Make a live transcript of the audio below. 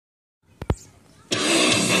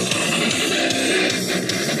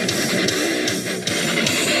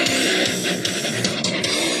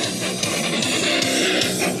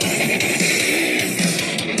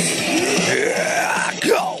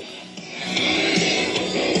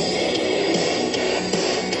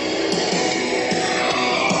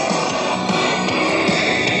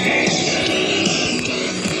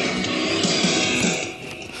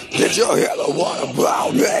one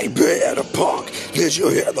about me being a punk? Did you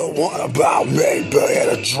hear the one about me being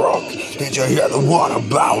a drunk? Did you hear the one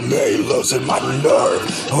about me losing my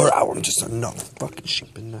nerve? Or I'm just another fucking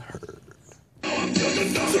sheep in the herd.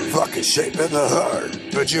 Fucking sheep in the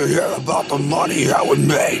herd. Did you hear about the money, how it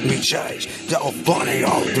made me change? That was funny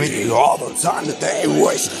on me all the time that they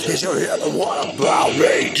waste. Did you hear the one about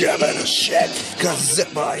me giving a shit? Cause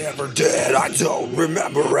if I ever did, I don't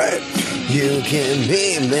remember it. You can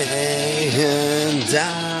be me and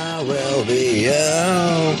I will be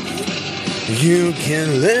you. You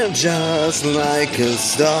can live just like a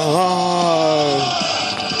star.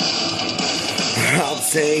 I'll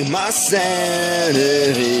take my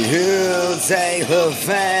sanity, you take the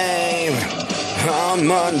fame.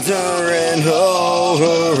 I'm under and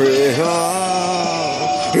over it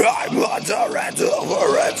all. I'm under and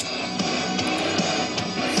over it.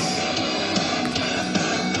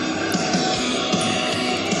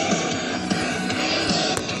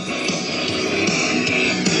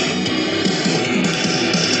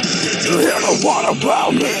 You hear the one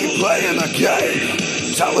about me playing a game?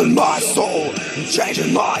 Telling my soul,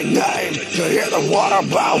 changing my name. You hear the one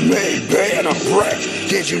about me being a prick?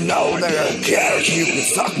 Did you know that I care if you can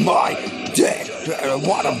suck my dick? You hear the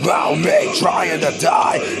one about me trying to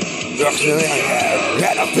die?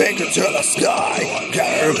 And a finger to the sky.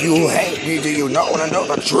 Care if you hate me, do you know and I know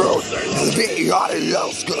the truth? The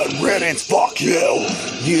adios, good riddance, fuck you.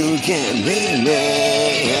 You can be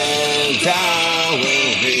me and I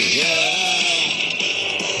will be you.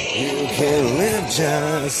 You can live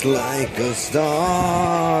just like a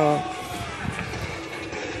star.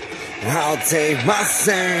 I'll take my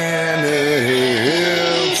sanity,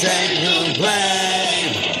 you take the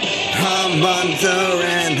blame. I'm under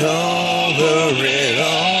and over it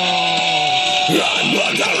all. I'm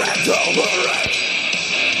under and over it.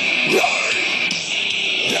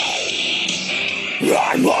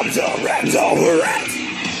 I'm under and over it.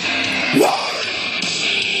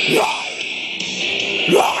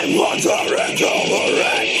 I'm under and over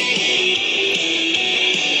it.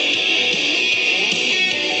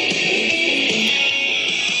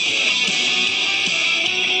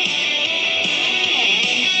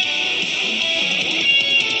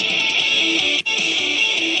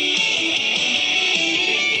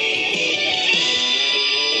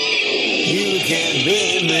 You can be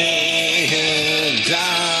me and I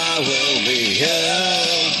will be you.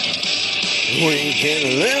 We can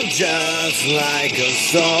live just like a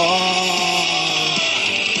star.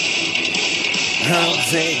 I'll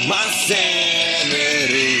take my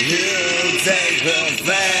sanity, you take the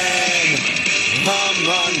fame. I'm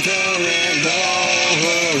under and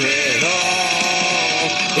over it all.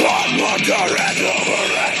 I'm under and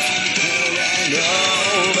over it. And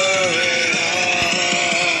over it all.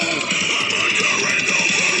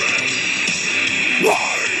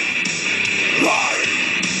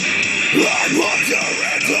 I'm under